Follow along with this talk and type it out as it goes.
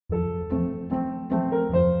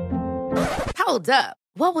Hold up.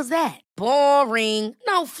 What was that? Boring.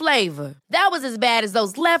 No flavor. That was as bad as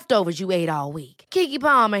those leftovers you ate all week. Keke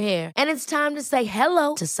Palmer here, and it's time to say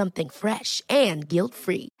hello to something fresh and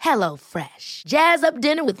guilt-free. Hello Fresh. Jazz up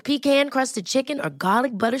dinner with pecan-crusted chicken or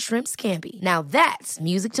garlic butter shrimp scampi. Now that's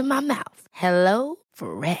music to my mouth. Hello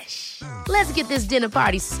Fresh. Let's get this dinner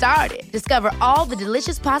party started. Discover all the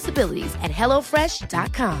delicious possibilities at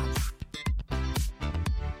hellofresh.com.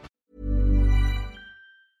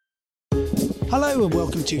 Hello and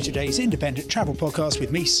welcome to today's independent travel podcast with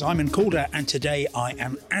me, Simon Calder, and today I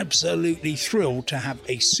am absolutely thrilled to have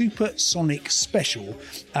a supersonic special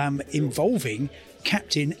involving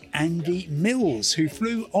Captain Andy Mills, who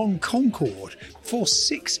flew on Concorde for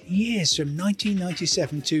 6 years from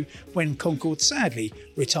 1997 to when Concorde sadly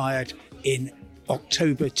retired in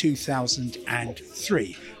October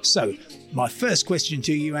 2003. So, my first question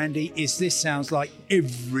to you, Andy, is this sounds like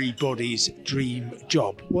everybody's dream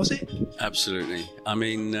job, was it? Absolutely. I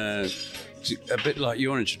mean, a bit like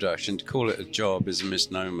your introduction, to call it a job is a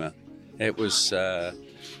misnomer. It was the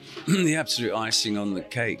absolute icing on the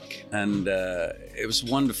cake, and it was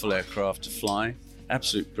a wonderful aircraft to fly,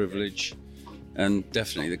 absolute privilege, and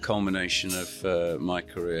definitely the culmination of my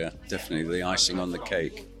career, definitely the icing on the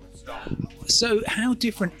cake. So how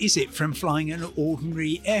different is it from flying an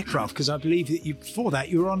ordinary aircraft? Because I believe that before that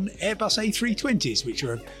you were on Airbus A320s, which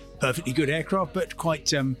are a perfectly good aircraft, but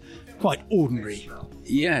quite ordinary.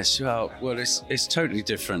 Yes, well, it's totally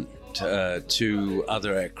different to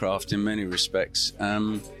other aircraft in many respects.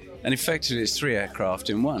 And effectively, it's three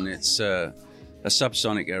aircraft in one. It's a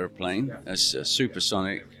subsonic aeroplane, a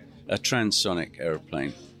supersonic, a transonic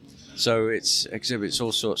aeroplane. So it exhibits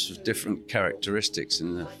all sorts of different characteristics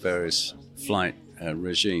in the various flight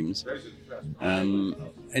regimes.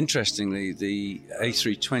 Interestingly, the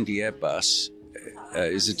A320 Airbus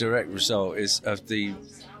is a direct result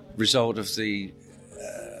of the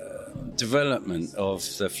development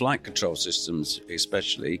of the flight control systems,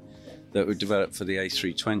 especially that were developed for the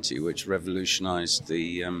A320, which revolutionized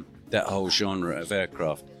that whole genre of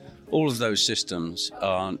aircraft. All of those systems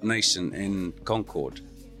are nascent in Concorde.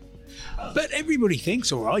 But everybody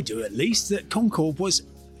thinks, or I do at least, that Concorde was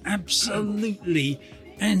absolutely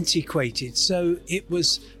antiquated. So it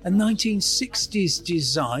was a 1960s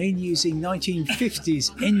design using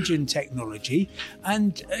 1950s engine technology,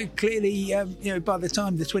 and clearly, by the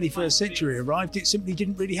time the 21st century arrived, it simply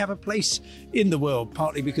didn't really have a place in the world,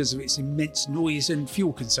 partly because of its immense noise and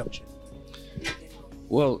fuel consumption.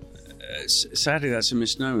 Well, sadly, that's a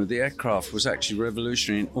misnomer. The aircraft was actually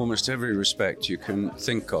revolutionary in almost every respect you can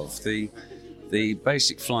think of. The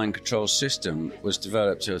basic flying control system was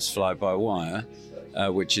developed as fly-by-wire,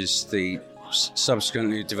 which is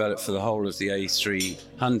subsequently developed for the whole of the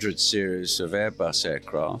A300 series of Airbus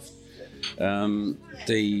aircraft.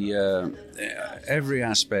 Every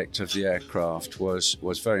aspect of the aircraft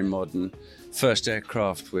was very modern. First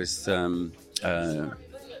aircraft with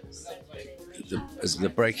the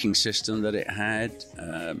braking system that it had.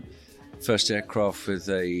 First aircraft with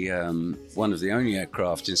one of the only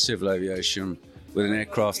aircraft in civil aviation with an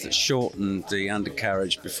aircraft that shortened the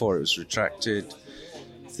undercarriage before it was retracted.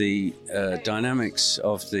 The dynamics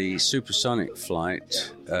of the supersonic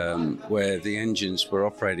flight, where the engines were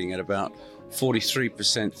operating at about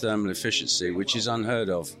 43% thermal efficiency, which is unheard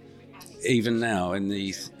of even now in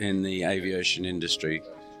the aviation industry.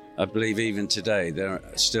 I believe even today, the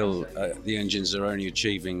engines are only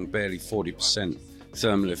achieving barely 40%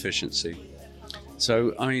 thermal efficiency.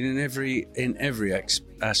 So, I mean, in every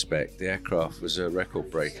aspect, the aircraft was a record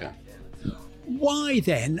breaker. Why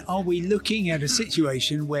then are we looking at a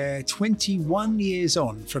situation where 21 years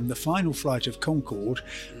on from the final flight of Concorde,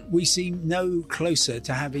 we seem no closer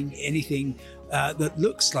to having anything that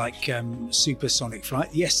looks like supersonic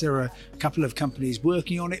flight? Yes, there are a couple of companies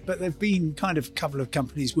working on it, but there have been kind of a couple of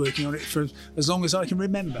companies working on it for as long as I can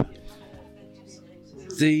remember.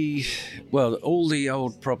 All the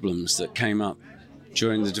old problems that came up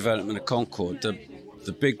during the development of Concorde,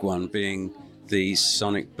 the big one being the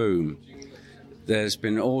sonic boom. There's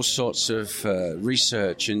been all sorts of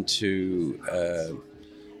research into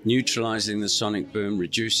neutralizing the sonic boom,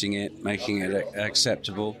 reducing it, making it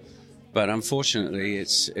acceptable. But unfortunately,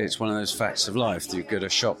 it's one of those facts of life. You get a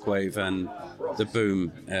shockwave and the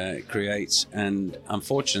boom it creates. And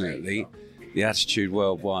unfortunately, the attitude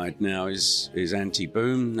worldwide now is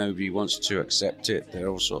anti-boom. Nobody wants to accept it. There are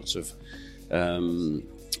all sorts of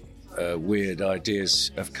weird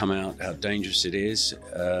ideas have come out, how dangerous it is.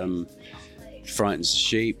 Frightens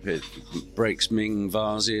sheep, it breaks Ming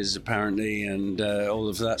vases apparently, and all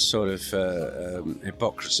of that sort of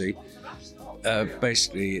hypocrisy.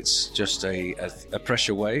 Basically, it's just a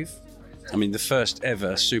pressure wave, I mean, the first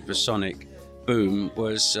ever supersonic boom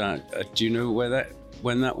was, do you know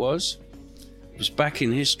when that was? It was back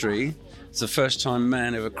in history. It's the first time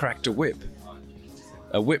man ever cracked a whip.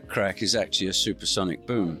 A whip crack is actually a supersonic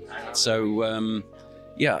boom. So,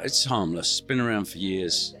 yeah, it's harmless. It's been around for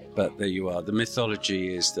years, but there you are. The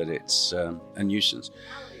mythology is that it's a nuisance,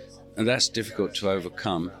 and that's difficult to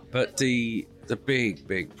overcome. But the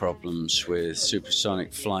big problems with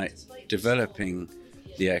supersonic flight, developing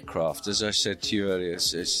the aircraft, as I said to you earlier,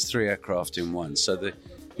 it's 3 aircraft in one. So the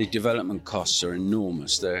development costs are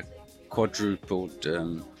enormous. They're quadrupled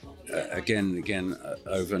again and again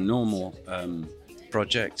over normal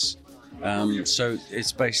projects. So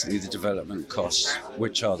it's basically the development costs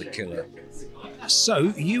which are the killer.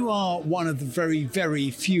 So you are one of the very,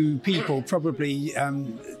 very few people, probably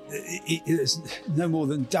there's no more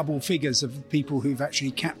than double figures of people who've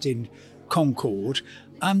actually captained Concorde.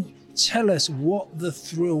 Tell us what the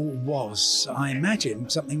thrill was. I imagine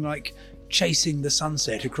something like chasing the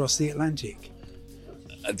sunset across the Atlantic.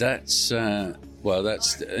 That's in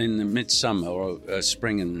the midsummer or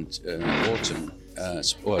spring and autumn,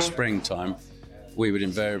 or springtime. We would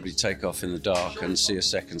invariably take off in the dark and see a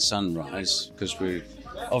second sunrise because we're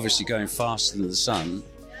obviously going faster than the sun.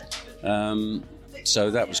 So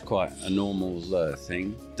that was quite a normal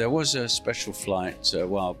thing. There was a special flight a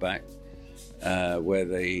while back where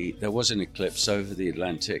there was an eclipse over the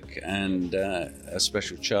Atlantic, and a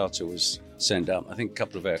special charter was sent up. I think a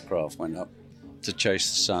couple of aircraft went up to chase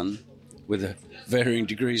the sun with varying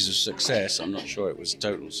degrees of success. I'm not sure it was a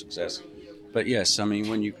total success. But yes, I mean,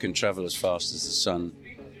 when you can travel as fast as the sun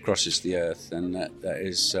crosses the earth, then that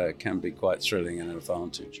is can be quite thrilling and an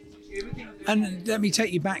advantage. And let me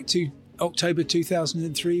take you back to October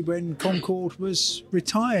 2003 when Concorde was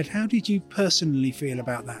retired. How did you personally feel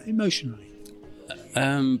about that, emotionally?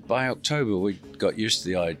 By October, we got used to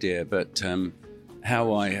the idea, but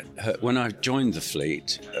when I joined the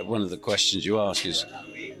fleet, one of the questions you ask is,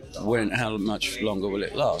 how much longer will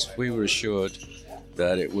it last? We were assured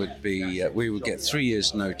that it would be, we would get 3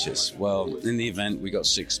 years' notice. Well, in the event, we got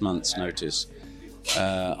 6 months' notice.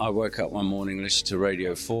 I woke up one morning, listened to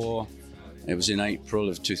Radio 4. It was in April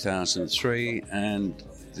of 2003, and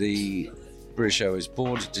the British Airways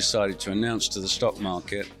board decided to announce to the stock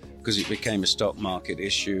market, because it became a stock market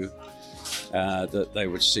issue, that they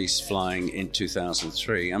would cease flying in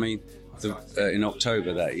 2003. I mean, in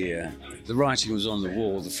October that year, the writing was on the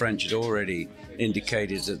wall. The French had already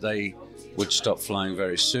indicated that they would stop flying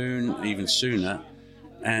very soon, even sooner.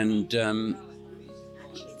 And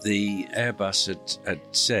the Airbus had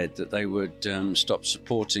said that they would stop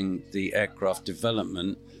supporting the aircraft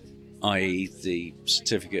development, i.e. the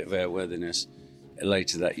certificate of airworthiness,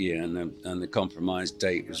 later that year, and the compromise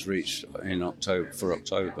date was reached in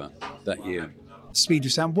October that year. Speed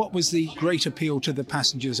of sound. What was the great appeal to the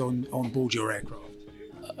passengers on board your aircraft?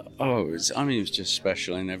 It was just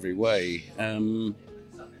special in every way.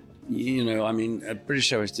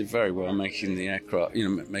 British Airways did very well making the aircraft,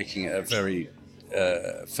 making it a very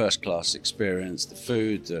first-class experience. The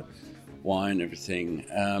food, the wine, everything,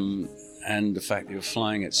 and the fact that you're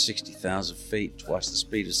flying at 60,000 feet, twice the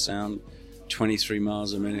speed of sound, 23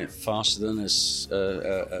 miles a minute, faster than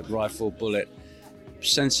a rifle bullet.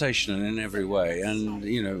 Sensational in every way. And,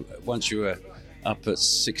 once you were up at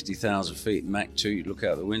 60,000 feet, Mach 2, you look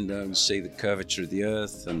out the window and see the curvature of the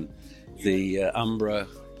Earth and the umbra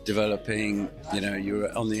developing.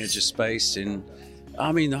 You're on the edge of space.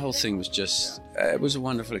 The whole thing was it was a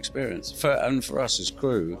wonderful experience. For us as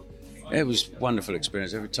crew, it was a wonderful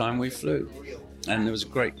experience every time we flew. And there was a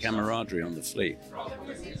great camaraderie on the fleet.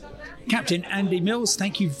 Captain Andy Mills,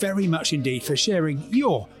 thank you very much indeed for sharing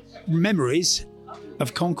your memories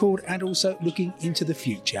of Concorde and also looking into the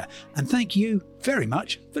future. And thank you very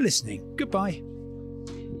much for listening. Goodbye.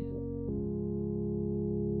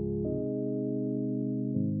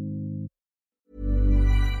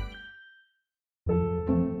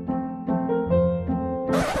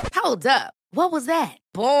 Hold up. What was that?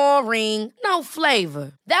 Boring. No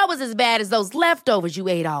flavor. That was as bad as those leftovers you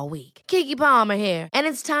ate all week. Keke Palmer here, and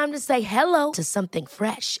it's time to say hello to something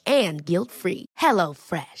fresh and guilt-free. Hello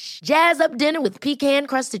Fresh. Jazz up dinner with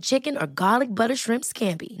pecan-crusted chicken or garlic butter shrimp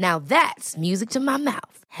scampi. Now that's music to my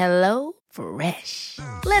mouth. Hello Fresh.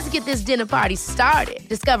 Let's get this dinner party started.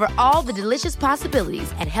 Discover all the delicious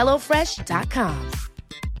possibilities at HelloFresh.com.